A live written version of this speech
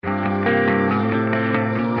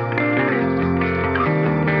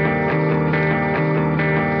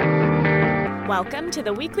Welcome to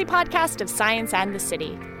the weekly podcast of Science and the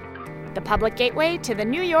City, the public gateway to the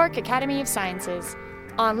New York Academy of Sciences,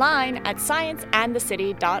 online at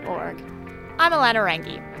scienceandthecity.org. I'm Alana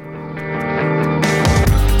Rangi.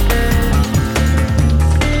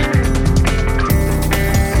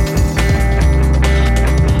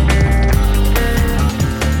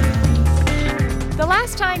 The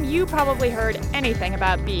last time you probably heard anything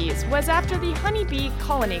about bees was after the honeybee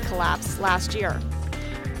colony collapse last year.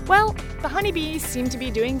 Well, the honeybees seem to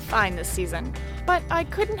be doing fine this season, but I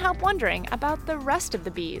couldn't help wondering about the rest of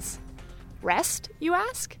the bees. Rest, you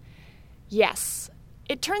ask? Yes.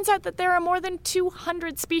 It turns out that there are more than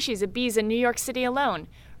 200 species of bees in New York City alone,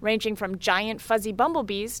 ranging from giant fuzzy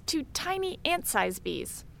bumblebees to tiny ant-sized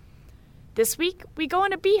bees. This week, we go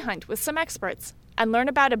on a bee hunt with some experts and learn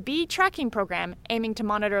about a bee tracking program aiming to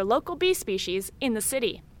monitor local bee species in the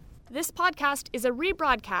city. This podcast is a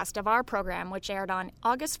rebroadcast of our program, which aired on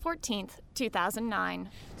August 14th, 2009.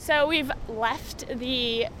 So we've left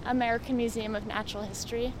the American Museum of Natural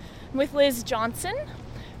History with Liz Johnson,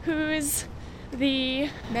 who's the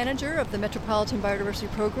manager of the Metropolitan Biodiversity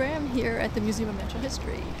Program here at the Museum of Natural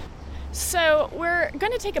History. So we're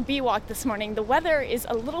going to take a bee walk this morning. The weather is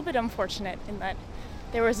a little bit unfortunate in that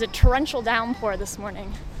there was a torrential downpour this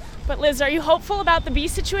morning. But Liz, are you hopeful about the bee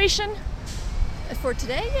situation? For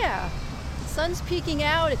today, yeah. The sun's peeking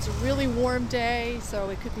out. It's a really warm day, so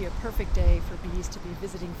it could be a perfect day for bees to be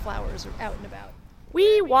visiting flowers or out and about.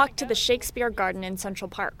 We walked to the Shakespeare Garden in Central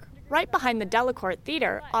Park, right behind the Delacorte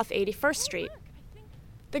Theater off 81st Street.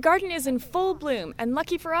 The garden is in full bloom, and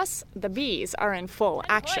lucky for us, the bees are in full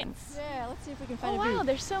action. Yeah, let's see if we can find a bee. Oh wow,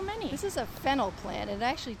 there's so many. This is a fennel plant, and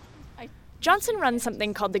actually Johnson runs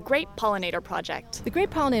something called the Great Pollinator Project. The Great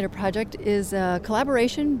Pollinator Project is a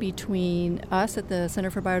collaboration between us at the Center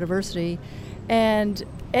for Biodiversity and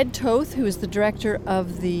Ed Toth, who is the director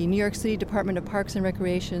of the New York City Department of Parks and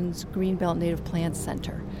Recreation's Greenbelt Native Plants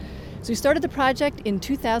Center. So we started the project in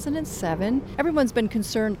 2007. Everyone's been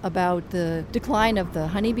concerned about the decline of the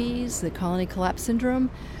honeybees, the colony collapse syndrome.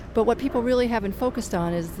 But what people really haven't focused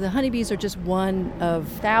on is the honeybees are just one of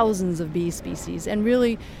thousands of bee species. And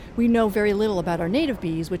really, we know very little about our native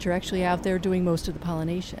bees, which are actually out there doing most of the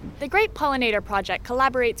pollination. The Great Pollinator Project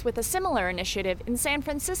collaborates with a similar initiative in San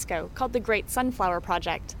Francisco called the Great Sunflower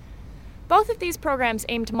Project. Both of these programs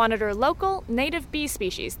aim to monitor local, native bee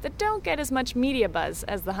species that don't get as much media buzz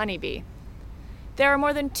as the honeybee. There are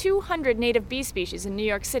more than 200 native bee species in New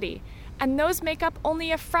York City, and those make up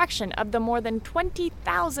only a fraction of the more than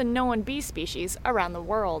 20,000 known bee species around the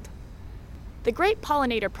world. The Great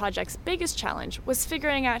Pollinator Project's biggest challenge was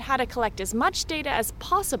figuring out how to collect as much data as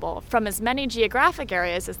possible from as many geographic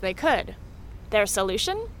areas as they could. Their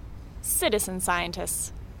solution? Citizen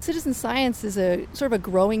scientists. Citizen science is a sort of a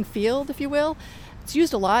growing field, if you will. It's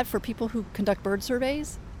used a lot for people who conduct bird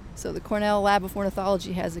surveys. So the Cornell Lab of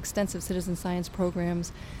Ornithology has extensive citizen science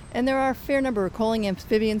programs. And there are a fair number of coaling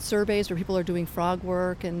amphibian surveys where people are doing frog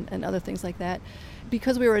work and other things like that.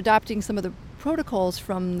 Because we were adopting some of the protocols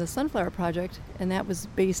from the Sunflower Project, and that was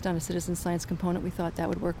based on a citizen science component, we thought that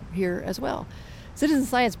would work here as well. Citizen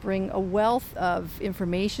science bring a wealth of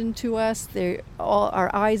information to us. They're all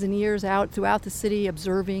our eyes and ears out throughout the city,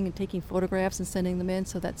 observing and taking photographs and sending them in,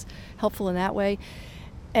 so that's helpful in that way.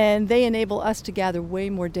 And they enable us to gather way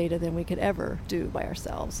more data than we could ever do by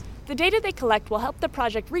ourselves. The data they collect will help the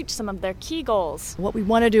project reach some of their key goals. What we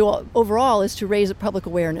want to do overall is to raise public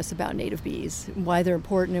awareness about native bees, why they're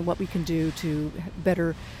important and what we can do to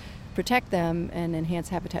better protect them and enhance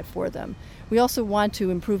habitat for them. We also want to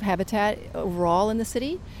improve habitat overall in the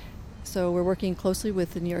city. So we're working closely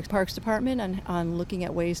with the New York Parks Department on looking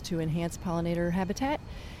at ways to enhance pollinator habitat.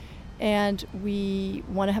 And we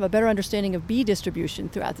want to have a better understanding of bee distribution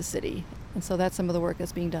throughout the city. And so that's some of the work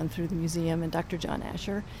that's being done through the museum and Dr. John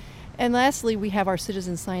Asher. And lastly, we have our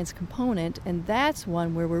citizen science component, and that's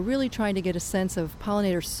one where we're really trying to get a sense of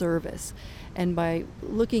pollinator service. And by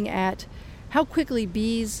looking at how quickly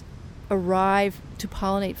bees arrive to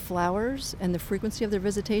pollinate flowers and the frequency of their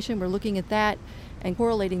visitation, we're looking at that and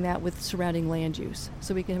correlating that with surrounding land use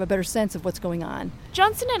so we can have a better sense of what's going on.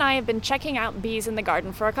 Johnson and I have been checking out bees in the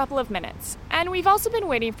garden for a couple of minutes, and we've also been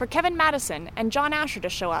waiting for Kevin Madison and John Asher to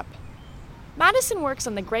show up. Madison works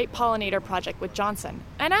on the Great Pollinator Project with Johnson,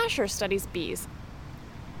 and Asher studies bees.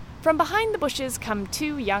 From behind the bushes come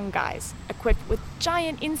two young guys, equipped with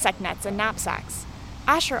giant insect nets and knapsacks.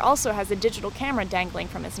 Asher also has a digital camera dangling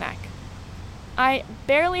from his neck. I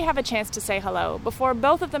barely have a chance to say hello before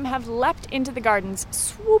both of them have leapt into the gardens,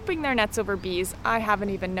 swooping their nets over bees I haven't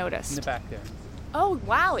even noticed. In the back there. Oh,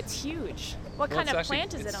 wow, it's huge. What kind of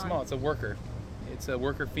plant is it on? It's small. It's a worker. It's a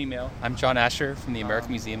worker female. I'm John Asher from the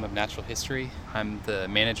American Museum of Natural History. I'm the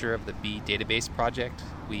manager of the bee database project.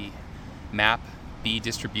 We map bee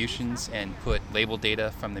distributions and put label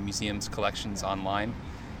data from the museum's collections online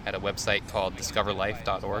at a website called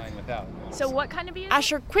discoverlife.org. So what kind of bee is it?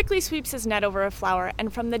 Asher quickly sweeps his net over a flower,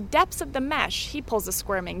 and from the depths of the mesh, he pulls a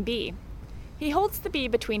squirming bee. He holds the bee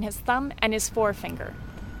between his thumb and his forefinger.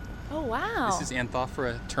 Oh, wow. This is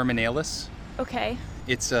Anthophora terminalis. Okay.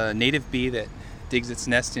 It's a native bee that digs its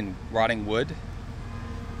nest in rotting wood.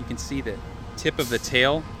 You can see the tip of the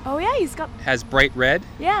tail. Oh, yeah, has bright red.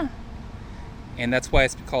 Yeah. And that's why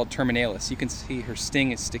it's called terminalis. You can see her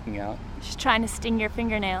sting is sticking out. She's trying to sting your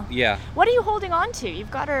fingernail. Yeah. What are you holding on to?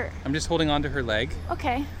 You've got her... I'm just holding on to her leg.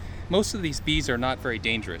 Okay. Most of these bees are not very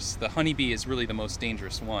dangerous. The honeybee is really the most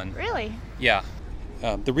dangerous one. Really? Yeah.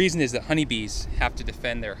 The reason is that honeybees have to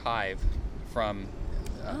defend their hive from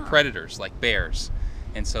predators like bears.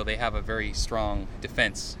 And so they have a very strong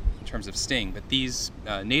defense in terms of sting. But these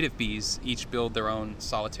native bees each build their own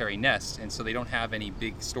solitary nest, and so they don't have any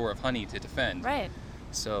big store of honey to defend. Right.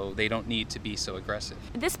 So they don't need to be so aggressive.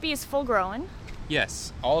 This bee is full grown?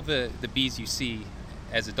 Yes. All of the bees you see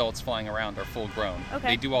as adults flying around are full grown. Okay.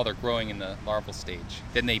 They do all their growing in the larval stage.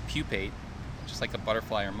 Then they pupate, just like a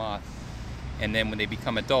butterfly or moth. And then when they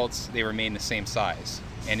become adults, they remain the same size.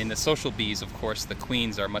 And in the social bees, of course, the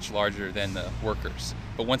queens are much larger than the workers.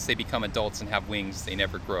 But once they become adults and have wings, they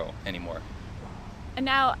never grow anymore. And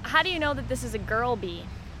now, how do you know that this is a girl bee?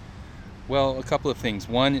 Well, a couple of things.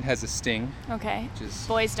 One, it has a sting. Okay. Which is,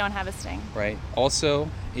 boys don't have a sting. Right.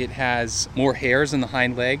 Also, it has more hairs in the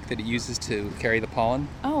hind leg that it uses to carry the pollen.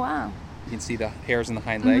 Oh, wow. You can see the hairs in the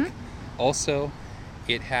hind leg. Also,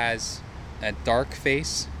 it has a dark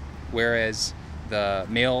face, whereas the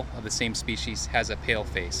male of the same species has a pale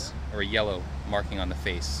face, or a yellow marking on the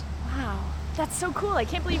face. Wow. That's so cool. I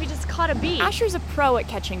can't believe you just caught a bee. Asher's a pro at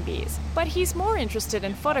catching bees, but he's more interested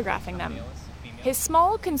in photographing them. His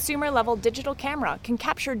small consumer-level digital camera can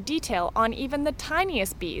capture detail on even the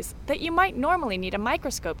tiniest bees that you might normally need a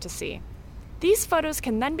microscope to see. These photos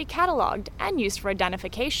can then be cataloged and used for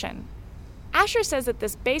identification. Asher says that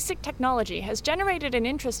this basic technology has generated an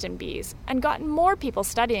interest in bees and gotten more people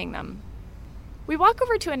studying them. We walk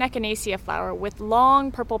over to an echinacea flower with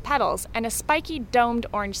long purple petals and a spiky domed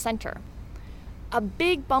orange center. A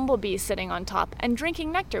big bumblebee sitting on top and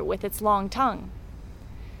drinking nectar with its long tongue.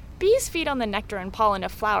 Bees feed on the nectar and pollen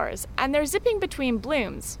of flowers, and their zipping between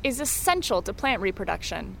blooms is essential to plant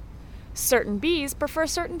reproduction. Certain bees prefer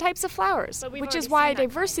certain types of flowers, which is why a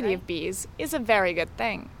diversity of bees is a very good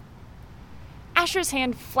thing. Asher's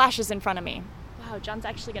hand flashes in front of me. Wow, John's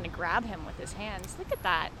actually going to grab him with his hands. Look at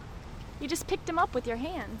that. You just picked him up with your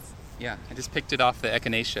hands. Yeah, I just picked it off the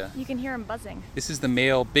echinacea. You can hear him buzzing. This is the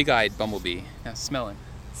male big-eyed bumblebee. Now smell it.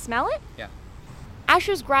 Smell it? Yeah.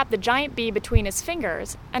 Asher's grabbed the giant bee between his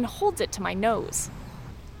fingers and holds it to my nose.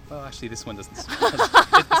 Well, actually, this one doesn't smell.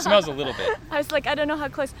 It smells a little bit. I was like, I don't know how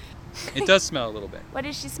close. It does smell a little bit. What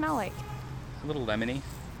does she smell like? A little lemony.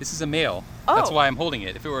 This is a male. Oh. That's why I'm holding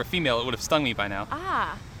it. If it were a female, it would have stung me by now.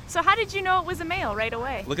 Ah. So how did you know it was a male right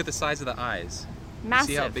away? Look at the size of the eyes. Massive.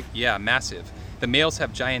 See how big? Yeah, massive. The males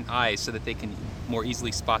have giant eyes so that they can more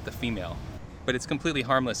easily spot the female. But it's completely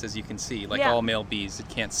harmless, as you can see. Like all male bees, it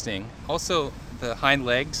can't sting. Also, the hind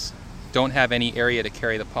legs don't have any area to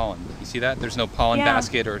carry the pollen. You see that? There's no pollen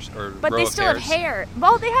basket or row of hairs. But they still have hair.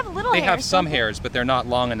 Well, they have little hairs. They have some hairs, but they're not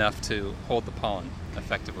long enough to hold the pollen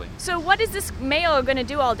effectively. So what is this male going to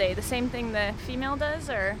do all day? The same thing the female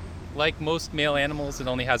does, or? Like most male animals, it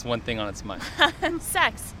only has one thing on its mind.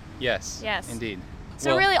 Sex. Yes. Indeed.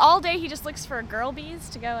 So really, all day he just looks for girl bees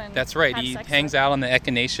to go and That's right. have He sex hangs with? out on the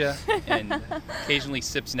echinacea and occasionally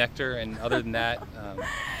sips nectar, and other than that,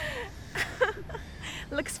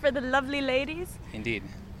 looks for the lovely ladies? Indeed.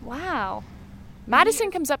 Wow. Madison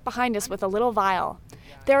comes up behind us with a little vial.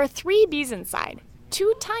 There are 3 bees inside,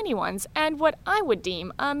 2 tiny ones, and what I would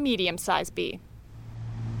deem a medium-sized bee.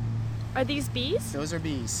 Are these bees? Those are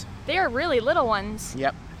bees. They are really little ones.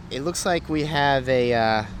 Yep. It looks like we have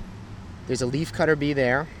there's a leafcutter bee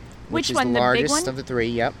there, which is one, the the big largest one? of the 3,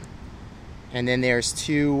 yep. And then there's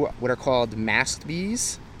 2 what are called masked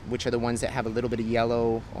bees, which are the ones that have a little bit of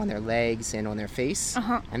yellow on their legs and on their face.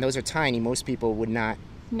 And those are tiny. Most people would not.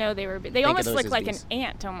 No, they of almost those look as like bees. an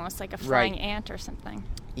ant, almost like a flying Right. ant or something.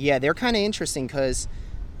 Yeah, they're kind of interesting because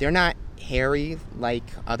they're not hairy like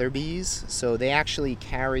other bees, so they actually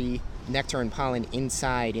carry nectar and pollen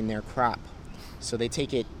inside in their crop. So they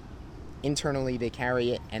take it internally, they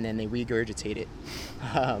carry it, and then they regurgitate it.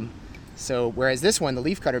 So whereas this one, the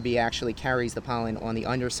leafcutter bee, actually carries the pollen on the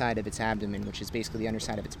underside of its abdomen, which is basically the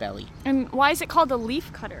underside of its belly. And why is it called a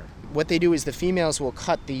leaf cutter? What they do is the females will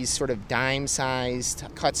cut these sort of dime-sized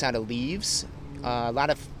cuts out of leaves. A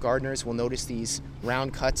lot of gardeners will notice these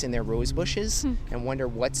round cuts in their rose bushes and wonder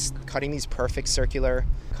what's cutting these perfect circular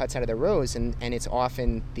cuts out of their rose, and it's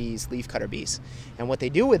often these leafcutter bees. And what they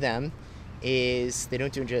do with them is they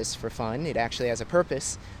don't do it just for fun. It actually has a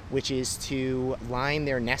purpose, which is to line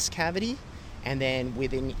their nest cavity, and then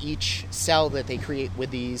within each cell that they create with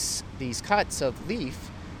these cuts of leaf,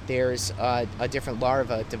 there's a different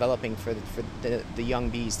larva developing for the young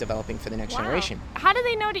bees developing for the next generation. How do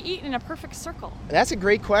they know to eat in a perfect circle? That's a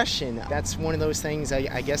great question. That's one of those things,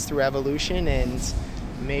 I guess, through evolution, and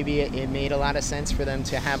maybe it made a lot of sense for them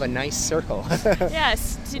to have a nice circle.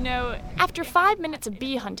 Yes, after 5 minutes of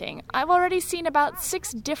bee hunting, I've already seen about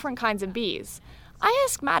 6 different kinds of bees. I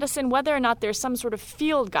asked Madison whether or not there's some sort of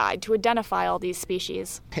field guide to identify all these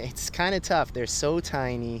species. It's kind of tough. They're so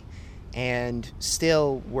tiny, and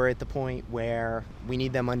still we're at the point where we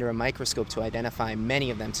need them under a microscope to identify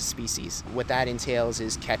many of them to species. What that entails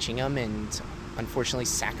is catching them and unfortunately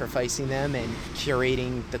sacrificing them and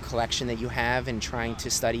curating the collection that you have and trying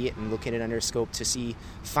to study it and look at it under a scope to see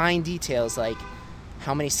fine details like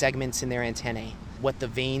how many segments in their antennae, what the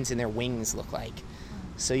veins in their wings look like.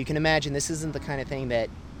 So you can imagine this isn't the kind of thing that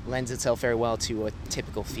lends itself very well to a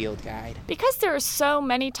typical field guide. Because there are so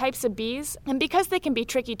many types of bees, and because they can be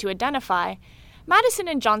tricky to identify, Madison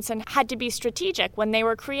and Johnson had to be strategic when they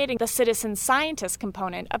were creating the citizen scientist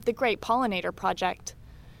component of the Great Pollinator Project.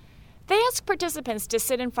 They asked participants to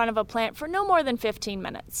sit in front of a plant for no more than 15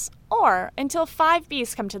 minutes, or until 5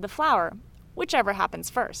 bees come to the flower, whichever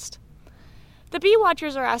happens first. The bee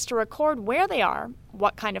watchers are asked to record where they are,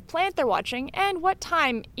 what kind of plant they're watching, and what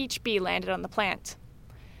time each bee landed on the plant.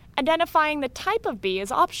 Identifying the type of bee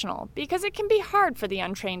is optional because it can be hard for the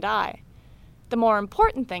untrained eye. The more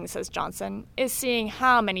important thing, says Johnson, is seeing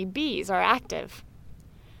how many bees are active.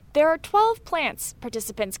 There are 12 plants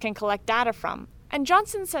participants can collect data from, and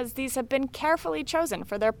Johnson says these have been carefully chosen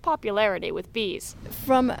for their popularity with bees.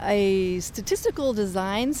 From a statistical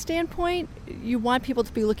design standpoint, you want people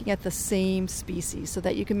to be looking at the same species so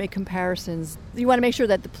that you can make comparisons. You want to make sure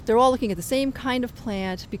that they're all looking at the same kind of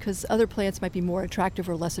plant because other plants might be more attractive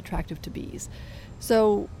or less attractive to bees.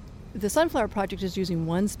 So the Sunflower Project is using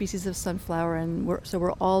one species of sunflower, and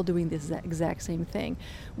we're all doing this exact same thing.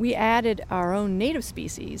 We added our own native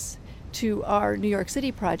species to our New York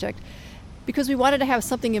City project because we wanted to have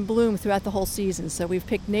something in bloom throughout the whole season. So we've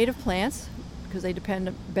picked native plants because they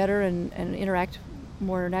depend better and interact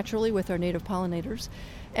more naturally with our native pollinators.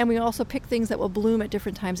 And we also pick things that will bloom at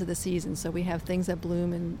different times of the season. So we have things that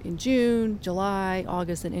bloom in June, July,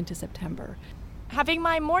 August, and into September. Having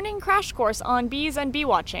my morning crash course on bees and bee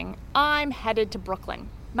watching, I'm headed to Brooklyn.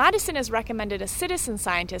 Madison has recommended a citizen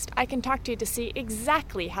scientist I can talk to see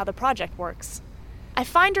exactly how the project works. I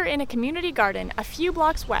find her in a community garden a few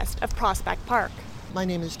blocks west of Prospect Park. My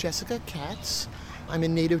name is Jessica Katz. I'm a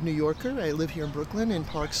native New Yorker. I live here in Brooklyn in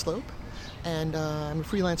Park Slope. And I'm a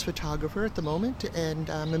freelance photographer at the moment, and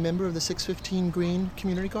I'm a member of the 615 Green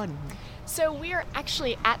Community Garden. So we're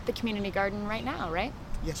actually at the community garden right now, right?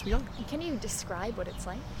 Yes, we are. Can you describe what it's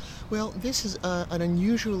like? Well, this is an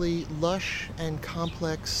unusually lush and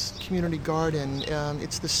complex community garden.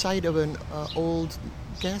 It's the site of an old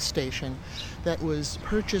gas station that was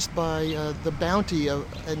purchased by the bounty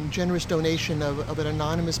and generous donation of an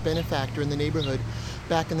anonymous benefactor in the neighborhood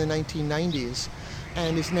back in the 1990s,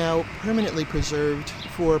 and is now permanently preserved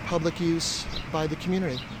for public use by the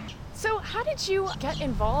community. So how did you get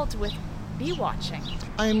involved with bee watching?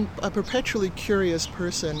 I'm a perpetually curious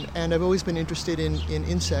person, and I've always been interested in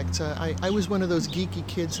insects. I was one of those geeky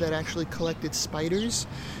kids that actually collected spiders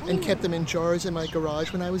and kept them in jars in my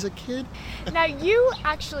garage when I was a kid. Now, you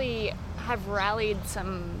actually have rallied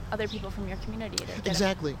some other people from your community to get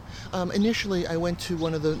Exactly. Initially, I went to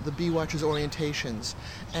one of the Bee Watchers orientations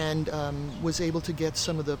and was able to get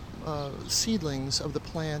some of the seedlings of the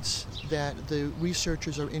plants that the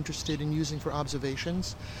researchers are interested in using for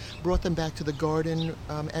observations, brought them back to the garden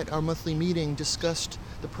at our monthly meeting, discussed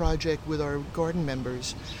the project with our garden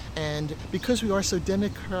members, and because we are so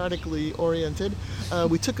democratically oriented,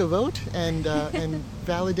 we took a vote and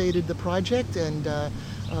validated the project and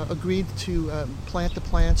agreed to plant the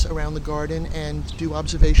plants around the garden and do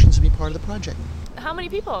observations and be part of the project. How many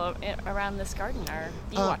people around this garden are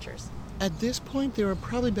bee watchers? At this point, there are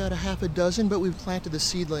probably about a half a dozen, but we've planted the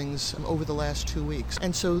seedlings over the last 2 weeks.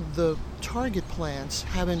 And so the target plants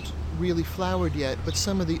haven't really flowered yet, but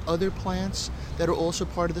some of the other plants that are also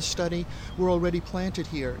part of the study were already planted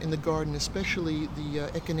here in the garden, especially the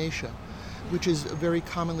echinacea. which is very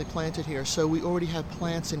commonly planted here. So we already have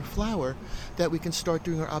plants in flower that we can start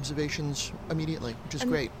doing our observations immediately, which is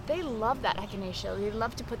great. They love that echinacea. They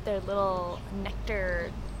love to put their little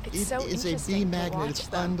nectar. It's so interesting. It's a bee magnet. To watch It's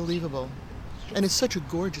them. unbelievable. And it's such a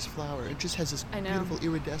gorgeous flower. It just has this beautiful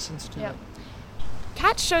iridescence to it.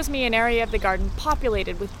 Kat shows me an area of the garden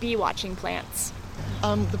populated with bee watching plants.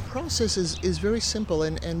 The process is very simple,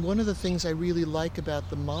 and one of the things I really like about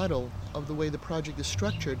the model of the way the project is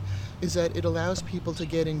structured is that it allows people to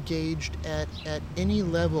get engaged at any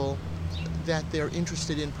level that they're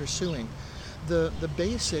interested in pursuing. The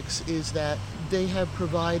basics is that they have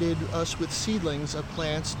provided us with seedlings of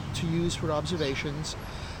plants to use for observations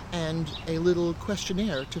and a little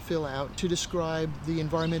questionnaire to fill out to describe the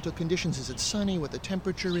environmental conditions. Is it sunny, what the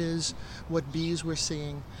temperature is, what bees we're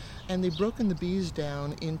seeing. And they've broken the bees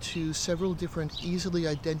down into several different easily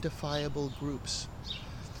identifiable groups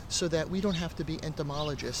so that we don't have to be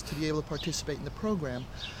entomologists to be able to participate in the program.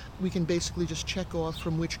 We can basically just check off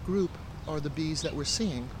from which group are the bees that we're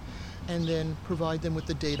seeing and then provide them with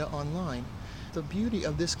the data online. The beauty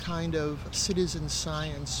of this kind of citizen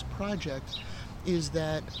science project is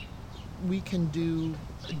that we can do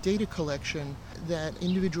data collection that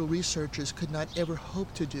individual researchers could not ever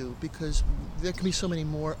hope to do, because there can be so many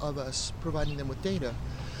more of us providing them with data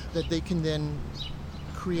that they can then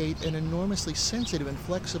create an enormously sensitive and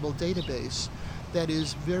flexible database that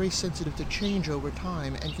is very sensitive to change over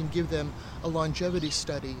time and can give them a longevity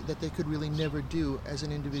study that they could really never do as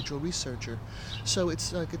an individual researcher. So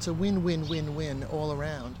it's a win-win-win-win all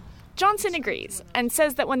around. Johnson agrees and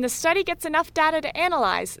says that when the study gets enough data to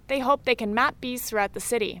analyze, they hope they can map bees throughout the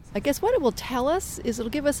city. I guess what it will tell us is it'll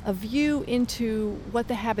give us a view into what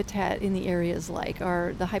the habitat in the area is like.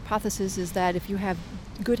 The hypothesis is that if you have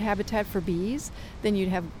good habitat for bees, then you'd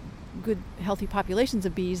have good, healthy populations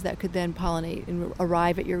of bees that could then pollinate and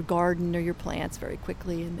arrive at your garden or your plants very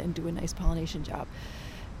quickly and do a nice pollination job.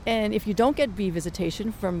 And if you don't get bee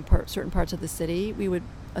visitation from certain parts of the city, we would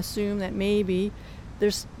assume that maybe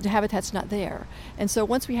the habitat's not there. And so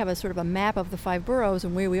once we have a sort of a map of the 5 boroughs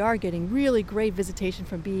and where we are getting really great visitation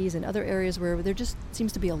from bees and other areas where there just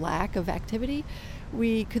seems to be a lack of activity,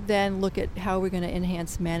 we could then look at how we're going to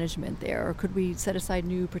enhance management there, or could we set aside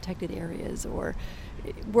new protected areas, or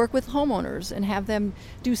work with homeowners and have them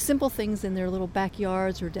do simple things in their little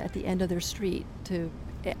backyards or at the end of their street to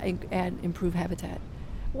improve habitat.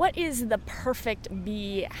 What is the perfect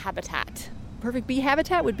bee habitat? Perfect bee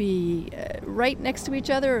habitat would be right next to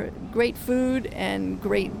each other, great food and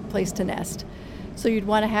great place to nest. So you'd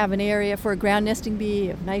want to have an area for a ground nesting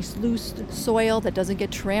bee of nice loose soil that doesn't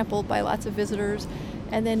get trampled by lots of visitors.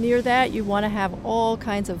 And then near that you want to have all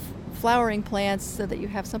kinds of flowering plants so that you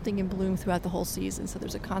have something in bloom throughout the whole season, so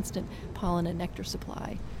there's a constant pollen and nectar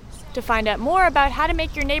supply. To find out more about how to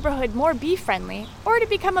make your neighborhood more bee-friendly, or to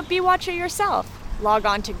become a bee watcher yourself, log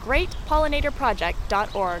on to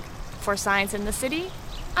greatpollinatorproject.org. For Science in the City,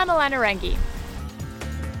 I'm Alana Rengi.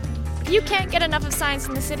 If you can't get enough of Science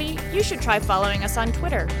in the City, you should try following us on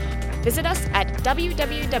Twitter. Visit us at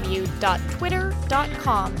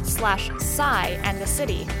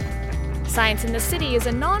www.twitter.com/sciandthecity. Science in the City is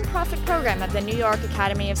a non-profit program of the New York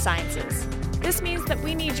Academy of Sciences. This means that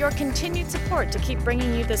we need your continued support to keep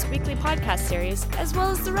bringing you this weekly podcast series, as well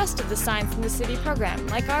as the rest of the Science in the City program,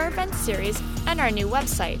 like our events series and our new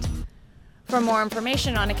website. For more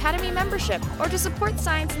information on Academy membership or to support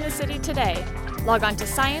Science in the City today, log on to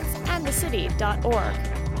scienceandthecity.org.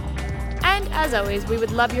 And as always, we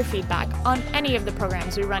would love your feedback on any of the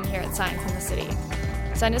programs we run here at Science in the City.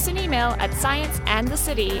 Send us an email at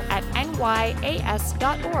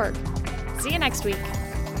scienceandthecity@nyas.org. See you next week.